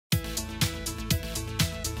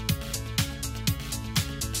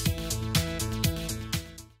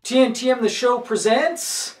TNTM the Show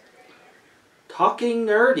presents Talking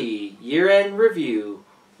Nerdy Year-End Review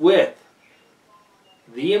with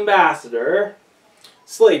the Ambassador,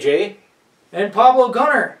 Slay J, and Pablo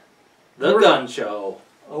Gunner. The Gun Show.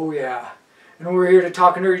 Oh yeah. And we're here to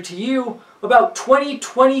talk nerdy to you about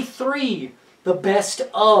 2023, the best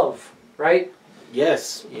of, right?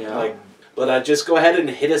 Yes. Yeah. But just go ahead and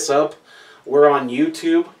hit us up. We're on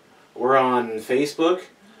YouTube. We're on Facebook.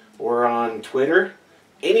 We're on Twitter.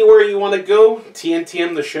 Anywhere you want to go,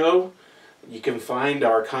 TNTM the Show. You can find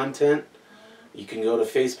our content. You can go to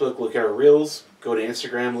Facebook, look at our reels. Go to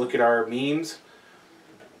Instagram, look at our memes.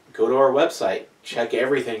 Go to our website. Check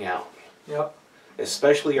everything out. Yep.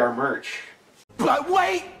 Especially our merch. But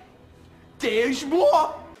wait! There's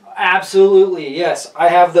more! Absolutely, yes. I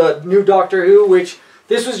have the new Doctor Who, which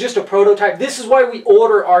this was just a prototype. This is why we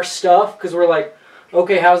order our stuff, because we're like,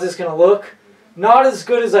 okay, how's this going to look? Not as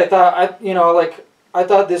good as I thought. I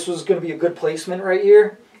thought this was going to be a good placement right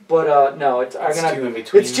here. But no, it's too in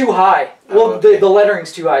between. It's too high. Well, okay. the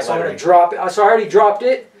lettering's too high, so I'm going to drop it. So I already dropped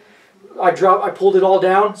it. I pulled it all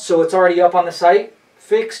down, so it's already up on the site.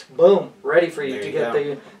 Fixed, boom, ready for you to get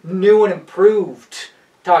the new and improved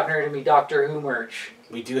Talk Nerd to Me Doctor Who merch.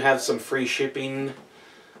 We do have some free shipping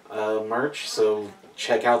merch, so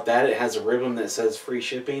check out that. It has a ribbon that says free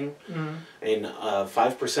shipping. Mm-hmm. And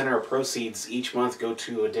 5% of our proceeds each month go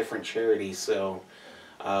to a different charity, so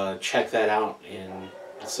check that out and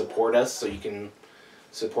support us so you can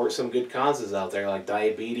support some good causes out there like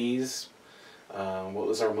diabetes. What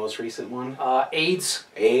was our most recent one? AIDS.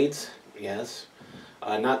 AIDS, yes.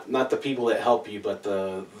 Not the people that help you, but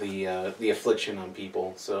the affliction on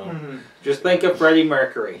people. So just think of Freddie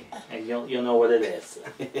Mercury, and you'll know what it is.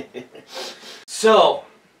 So,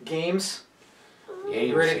 games.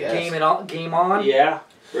 Games. Ready to Yes. game on? Yeah,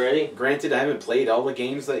 ready. Granted, I haven't played all the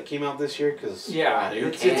games that came out this year because Who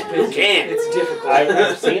can? It's difficult.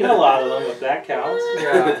 I've seen a lot of them, if that counts.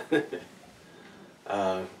 Yeah.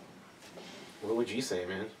 What would you say,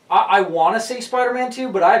 man? I want to say Spider-Man 2,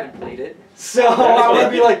 but I haven't played it. So I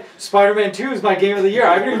would be like, Spider-Man 2 is my game of the year.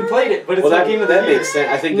 I haven't even played it, but it's my game of the year. That makes sense.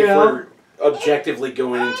 I think if we're objectively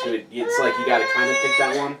going into it, it's like you got to kind of pick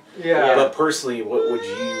that one. Yeah. But personally, what would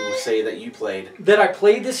you say that you played? That I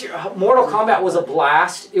played this year? Mortal Kombat was a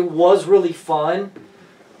blast. It was really fun.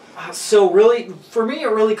 So really, for me, it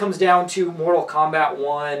really comes down to Mortal Kombat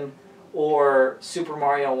 1 or Super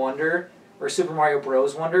Mario Wonder. Or Super Mario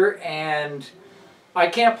Bros. Wonder, and I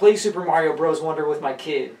can't play Super Mario Bros. Wonder with my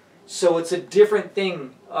kid. So it's a different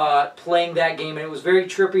thing playing that game, and it was very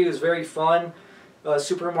trippy, it was very fun,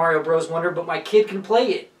 Super Mario Bros. Wonder, but my kid can play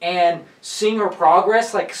it, and seeing her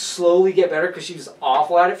progress, like, slowly get better, because she was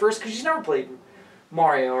awful at it first, because she's never played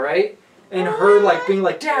Mario, right? And her, like, being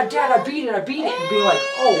like, Dad, I beat it, and being like,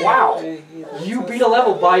 oh, wow, you beat a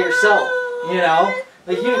level by yourself, you know?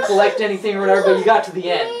 Like, you didn't collect anything or whatever, but you got to the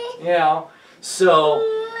end. You know, so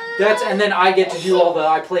and then I get to do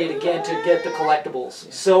I play it again to get the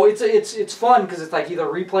collectibles. So it's fun because it's like either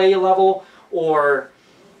replay a level or,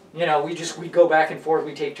 you know, we go back and forth.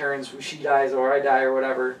 We take turns. She dies or I die or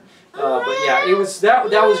whatever. But yeah, it was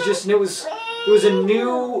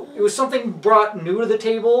something brought new to the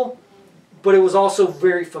table, but it was also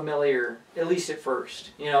very familiar, at least at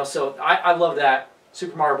first. You know, so I love that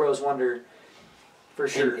Super Mario Bros. Wonder for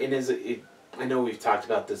sure. And is it? I know we've talked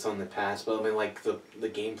about this on the past, but I mean, like the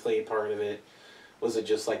gameplay part of it, was it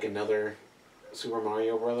just like another Super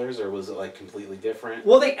Mario Brothers, or was it like completely different?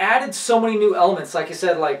 Well, they added so many new elements, like I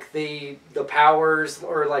said, like the powers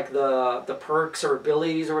or like the perks or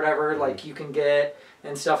abilities or whatever, like you can get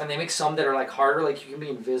and stuff, and they make some that are like harder, like you can be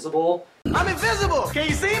invisible. I'm invisible! Can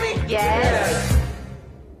you see me? Yes.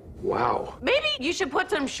 Wow. Maybe you should put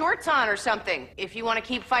some shorts on or something if you want to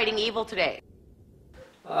keep fighting evil today.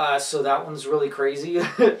 So that one's really crazy.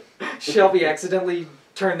 Shelby accidentally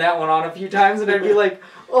turned that one on a few times, and I'd be like,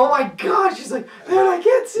 oh my god, she's like, man, I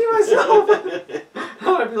can't see myself.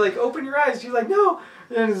 I'd be like, open your eyes. She's like, no.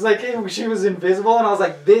 And it's like, she was invisible, and I was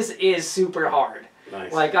like, this is super hard.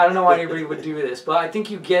 Nice. Like, I don't know why anybody would do this, but I think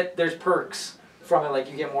there's perks from it, like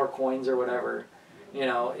you get more coins or whatever, you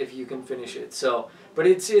know, if you can finish it. So, but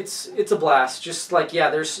it's a blast. Just like, yeah,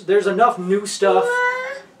 there's enough new stuff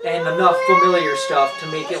and enough familiar stuff to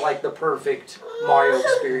make it like the perfect Mario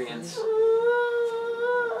experience.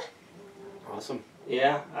 Awesome.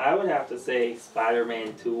 Yeah, I would have to say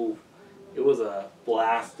Spider-Man 2. It was a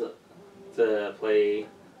blast to play,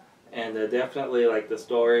 and definitely like the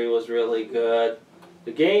story was really good.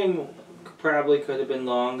 The game probably could have been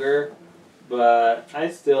longer, but I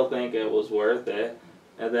still think it was worth it.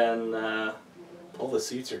 And then All the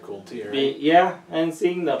suits are cool too, right? Yeah, and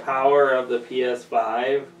seeing the power of the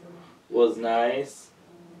PS5 was nice.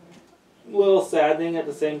 A little saddening at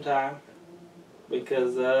the same time,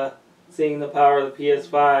 because seeing the power of the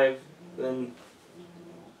PS5, then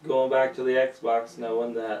going back to the Xbox,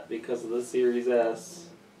 knowing that because of the Series S,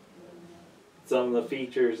 some of the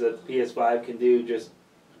features that the PS5 can do just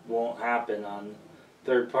won't happen on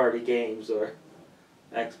third-party games or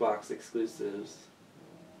Xbox exclusives.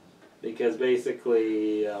 Because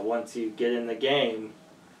basically, once you get in the game,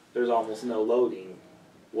 there's almost no loading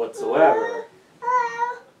whatsoever.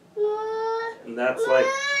 And that's like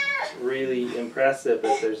really impressive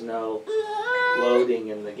that there's no loading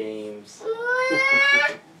in the games.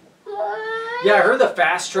 Yeah, I heard the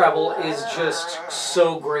fast travel is just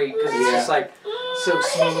so great because it's just like so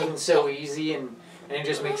smooth and so easy, and it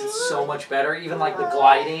just makes it so much better. Even like the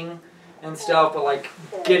gliding and stuff, but like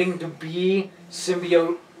getting to be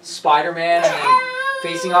symbiote Spider-Man and then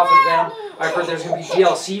facing off with Venom. I've heard there's going to be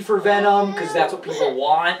DLC for Venom because that's what people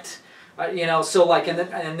want. You know, so like, and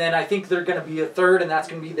then I think they're going to be a third, and that's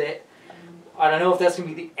going to be the. I don't know if that's going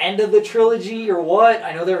to be the end of the trilogy or what.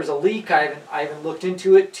 I know there was a leak. I haven't looked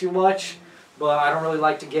into it too much, but I don't really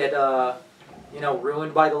like to get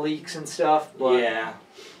ruined by the leaks and stuff. But, yeah.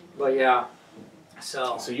 But yeah.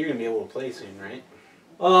 So you're gonna be able to play soon, right?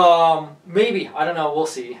 Maybe. I don't know. We'll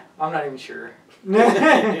see. I'm not even sure.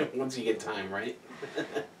 Once you get time, right?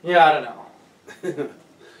 Yeah, I don't know.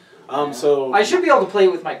 So I should be able to play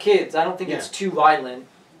it with my kids. I don't think it's too violent.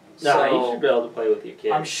 No, So you should be able to play with your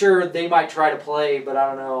kids. I'm sure they might try to play, but I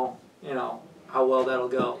don't know, how well that'll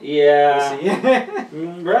go. Yeah.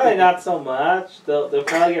 Really not so much. They'll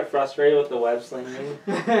probably get frustrated with the web slinging.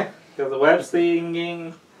 Because the web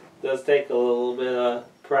slinging does take a little bit of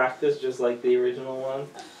practice, just like the original one.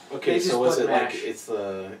 Okay, so was it like, is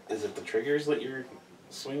it the triggers that you're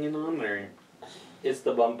swinging on, or? It's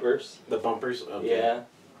the bumpers. The bumpers? Okay. Yeah.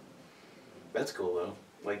 That's cool though.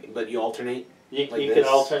 But you alternate? You can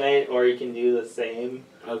alternate, or you can do the same.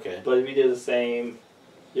 Okay. But if you do the same,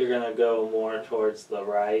 you're going to go more towards the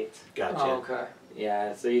right. Gotcha. Oh, okay.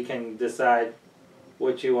 Yeah, so you can decide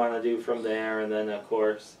what you want to do from there, and then of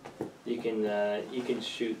course you can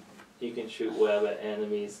shoot web at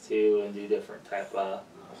enemies too, and do different type of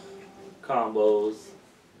combos.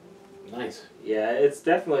 Nice. Yeah, it's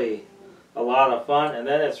definitely a lot of fun, and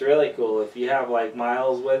then it's really cool if you have like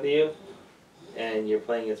Miles with you, and you're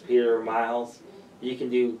playing as Peter or Miles. You can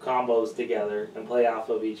do combos together and play off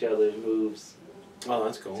of each other's moves. Oh,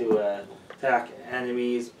 that's cool. To attack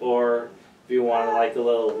enemies, or if you want like a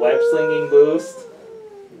little web slinging boost,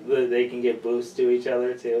 they can give boosts to each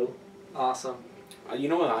other too. Awesome. You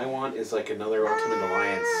know what I want is like another Ultimate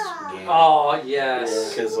Alliance game. Oh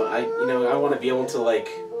yes. Because I want to be able to like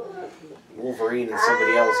Wolverine and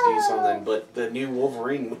somebody else do something, but the new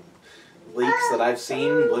Wolverine leaks that I've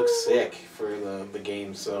seen look sick for the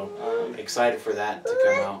game, so I'm excited for that to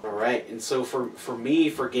come out. Alright, and so for me,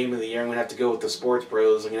 for Game of the Year, I'm going to have to go with the Sports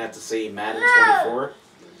Bros. I'm going to have to say Madden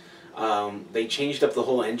 24. They changed up the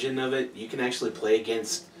whole engine of it. You can actually play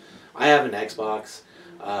against... I have an Xbox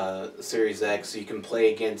Series X, so you can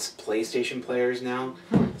play against PlayStation players now.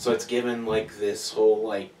 So it's given like this whole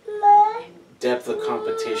like depth of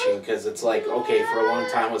competition, because it's like, okay, for a long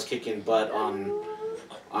time I was kicking butt on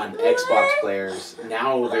Xbox players.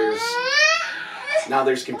 Now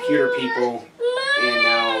there's computer people, and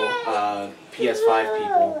now PS5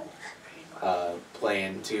 people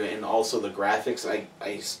playing too, and also the graphics.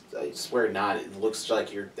 I swear not. It looks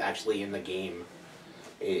like you're actually in the game.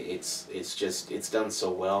 It's done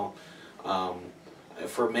so well.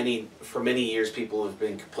 For many years, people have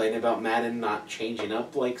been complaining about Madden not changing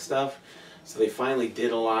up like stuff, so they finally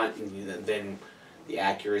did a lot, and then the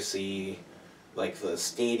accuracy. Like, the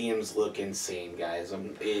stadiums look insane, guys.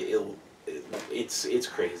 It's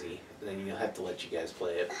crazy. Then you'll have to let you guys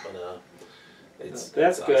play it, but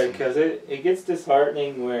that's awesome. good, because it gets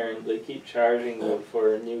disheartening when they keep charging you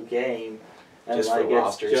for a new game, and just like for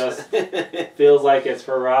rosters. Just feels like it's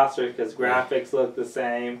for rosters, because graphics look the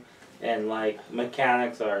same and like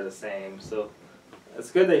mechanics are the same. So it's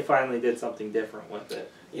good they finally did something different with it.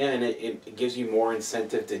 Yeah, and it gives you more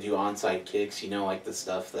incentive to do onside kicks. Like the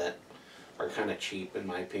stuff that are kind of cheap in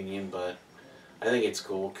my opinion, but I think it's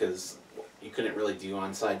cool because you couldn't really do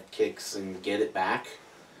onside kicks and get it back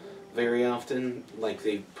very often. Like,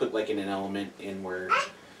 they put like an element in where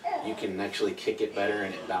you can actually kick it better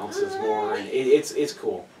and it bounces more, and it's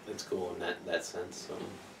cool. It's cool in that sense. So.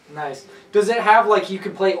 Nice. Does it have like you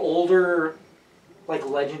can play older, like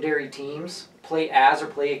legendary teams, play as or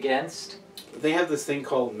play against? They have this thing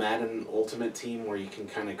called Madden Ultimate Team where you can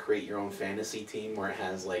kind of create your own fantasy team where it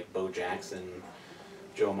has like Bo Jackson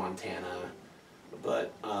Joe Montana.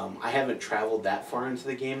 But I haven't traveled that far into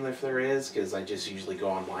the game if there is, because I just usually go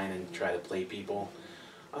online and try to play people.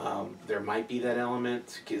 There might be that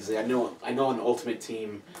element, because I know on Ultimate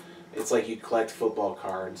Team, it's like you collect football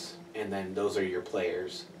cards, and then those are your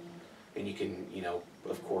players. And you can, you know,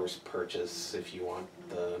 of course, purchase if you want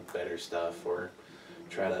the better stuff, or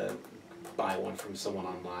try to buy one from someone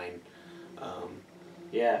online.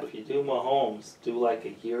 Yeah, if you do Mahomes, do like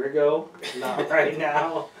a year ago, not right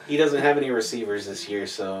now. He doesn't have any receivers this year,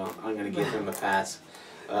 so I'm going to give him a pass.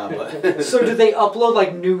 But So do they upload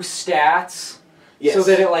like new stats? Yes. So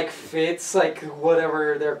that it like fits like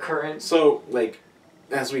whatever their current... So, like,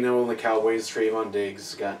 as we know, the Cowboys, Trayvon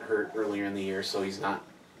Diggs got hurt earlier in the year, so he's not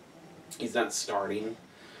starting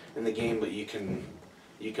in the game, but you can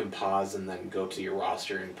pause and then go to your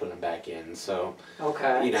roster and put him back in. So,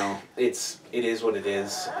 Okay. you know, it is what it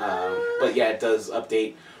is. But yeah, it does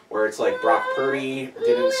update where it's like Brock Purdy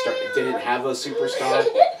didn't have a superstar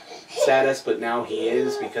status, but now he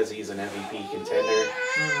is because he's an MVP contender.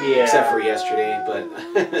 Yeah. Except for yesterday,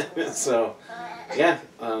 but so yeah,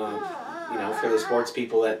 you know, for the sports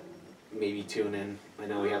people that maybe tune in, I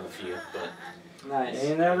know we have a few, but Nice.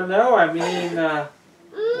 You never know. I mean,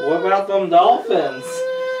 what about them Dolphins?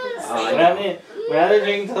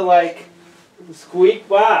 Managing to like squeak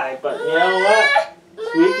by, but you know what?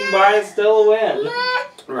 Squeaking by is still a win.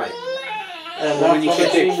 right. And Well, that's what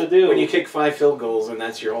they seem to do. when you kick 5 field goals and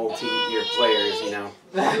that's your whole team, your players, you know.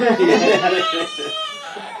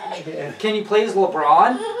 Can you play as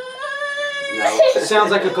LeBron? No,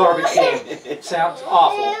 Sounds like a garbage game. Sounds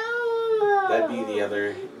awful. that'd be the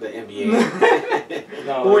NBA.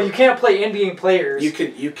 No, Well, you can't play NBA players. You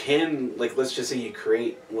can like, let's just say you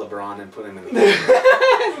create LeBron and put him in the game.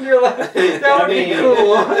 You're like, that would be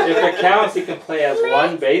cool. If it counts, he can play as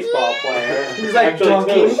one baseball player. He's like Actually,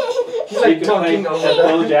 dunking. two. He's like He can play dunking as over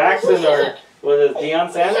Bo them. Jackson or what is it,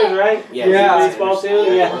 Deion Sanders, right? Yeah, Yeah. Baseball too.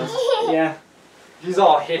 Yeah, yeah. He's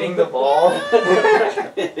all hitting the ball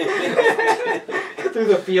through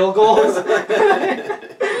the field goals. You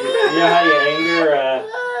know how you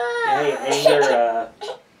anger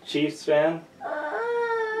Chiefs fan?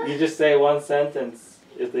 You just say one sentence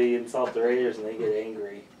if they insult the Raiders and they get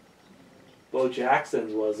angry. Bo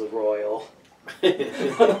Jackson was a Royal.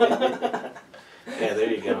 Yeah,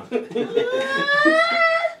 there you go.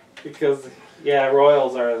 Because, yeah,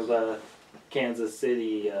 Royals are the Kansas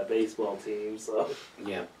City baseball team, so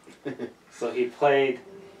Yeah. so he played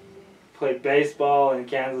baseball in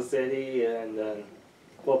Kansas City and then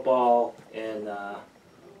football in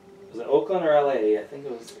was it Oakland or LA? I think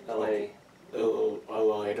it was LA. Oh,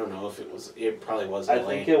 I don't know if it was. It probably was I LA.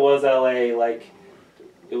 think it was LA. Like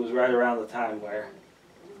it was right around the time where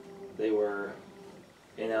they were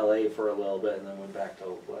in LA for a little bit and then went back to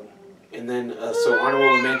Oakland. And then, so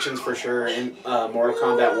honorable mentions for sure in Mortal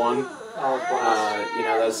Kombat 1. Oh, of course. You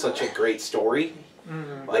know, that was such a great story.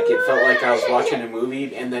 Mhm. Like, it felt like I was watching a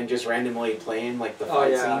movie and then just randomly playing, like, the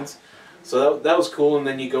fight scenes. So that was cool. And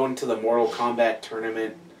then you go into the Mortal Kombat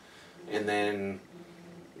tournament and then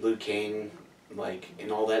Liu Kang, like,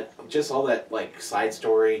 and all that, just all that, like, side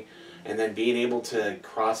story. And then being able to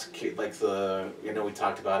cross, like, you know, we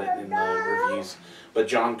talked about it in the reviews, but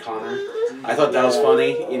John Connor, I thought that was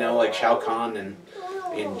funny, you know, like Shao Kahn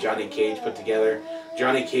and Johnny Cage put together.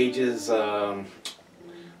 Johnny Cage's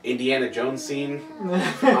Indiana Jones scene,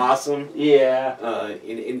 awesome. Yeah.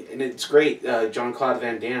 And it's great. Jean-Claude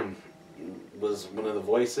Van Damme was one of the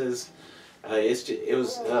voices. It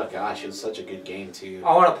was such a good game too.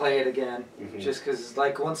 I want to play it again, Mhm. just because,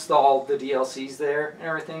 like, once all the DLC's there and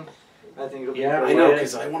everything, I think it'll be Yeah, I great. know,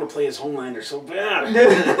 because I want to play as Homelander so bad.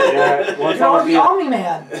 Yeah. Once You're all the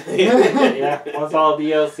Omni-Man. yeah. Once all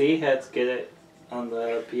DLC hits, get it on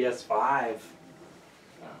the PS5.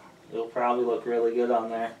 It'll probably look really good on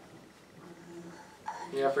there.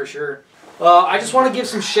 Yeah, for sure. I just want to give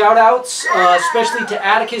some shout-outs, especially to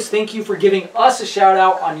Atticus. Thank you for giving us a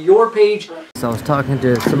shout-out on your page. So I was talking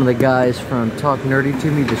to some of the guys from Talk Nerdy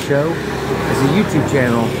to Me, the show. It's a YouTube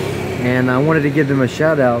channel, and I wanted to give them a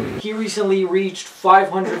shout-out. He recently reached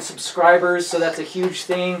 500 subscribers, so that's a huge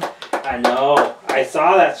thing. I know. I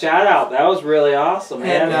saw that shout out. That was really awesome,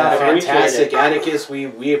 man. And, I appreciate Fantastic, it. Atticus.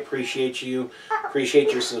 We appreciate you.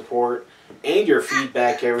 Appreciate your support and your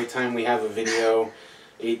feedback every time we have a video.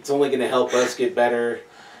 It's only going to help us get better.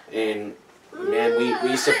 And man,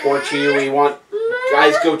 we support you. We want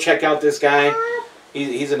guys, go check out this guy.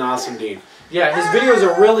 He's an awesome dude. Yeah, his videos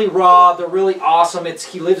are really raw. They're really awesome.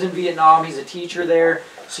 He lives in Vietnam. He's a teacher there.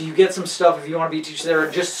 So you get some stuff if you want to be a teacher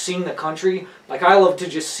there. Just seeing the country. Like, I love to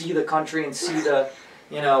just see the country and see the,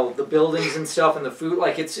 you know, the buildings and stuff and the food.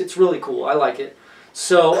 Like, it's really cool. I like it.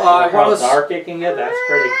 So How want to. dark it can get, that's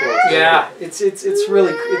pretty cool. Yeah, it's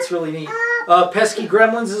really neat. Pesky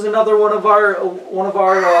Gremlins is another one of our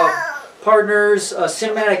partners.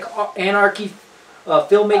 Cinematic Anarchy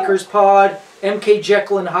Filmmakers Pod. MK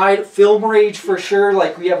Jekyll and Hyde, Film Rage for sure.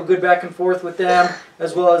 Like we have a good back and forth with them,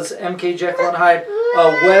 as well as MK Jekyll and Hyde.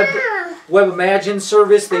 Web Imagine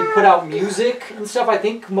service. They put out music and stuff. I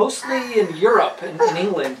think mostly in Europe and in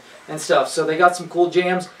England and stuff. So they got some cool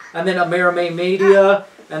jams. And then Amerime Media,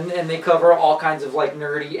 and they cover all kinds of like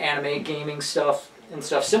nerdy anime gaming stuff and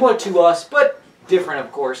stuff similar to us, but different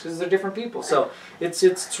of course because they're different people. So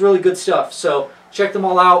it's really good stuff. So check them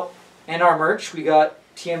all out. And our merch, we got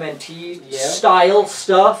TMNT style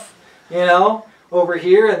stuff, you know, over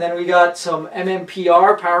here, and then we got some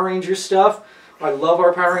MMPR Power Ranger stuff. I love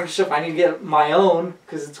our Power Ranger stuff. I need to get my own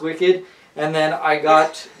because it's wicked. And then I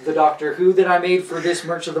got the Doctor Who that I made for this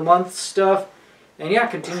merch of the month stuff. And yeah,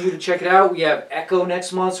 continue to check it out. We have Echo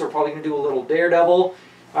next month, so we're probably going to do a little Daredevil.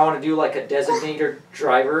 I want to do like a designated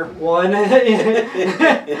driver one.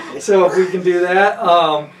 So if we can do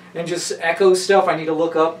that. And just Echo stuff, I need to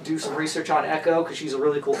look up, do some research on Echo, because she's a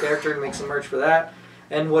really cool character, and make some merch for that.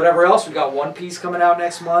 And whatever else, we got One Piece coming out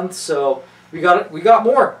next month, so we got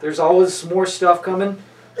more. There's always more stuff coming.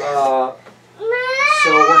 So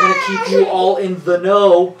we're going to keep you all in the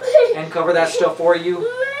know and cover that stuff for you.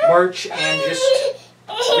 Merch and just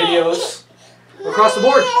videos across the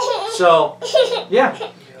board. So, yeah.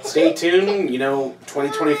 Stay tuned. You know,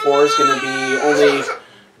 2024 is going to be only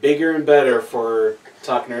bigger and better for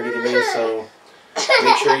Talk Nerdy to Me, so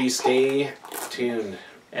make sure you stay tuned.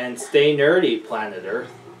 And stay nerdy, planet Earth.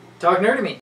 Talk Nerdy to Me.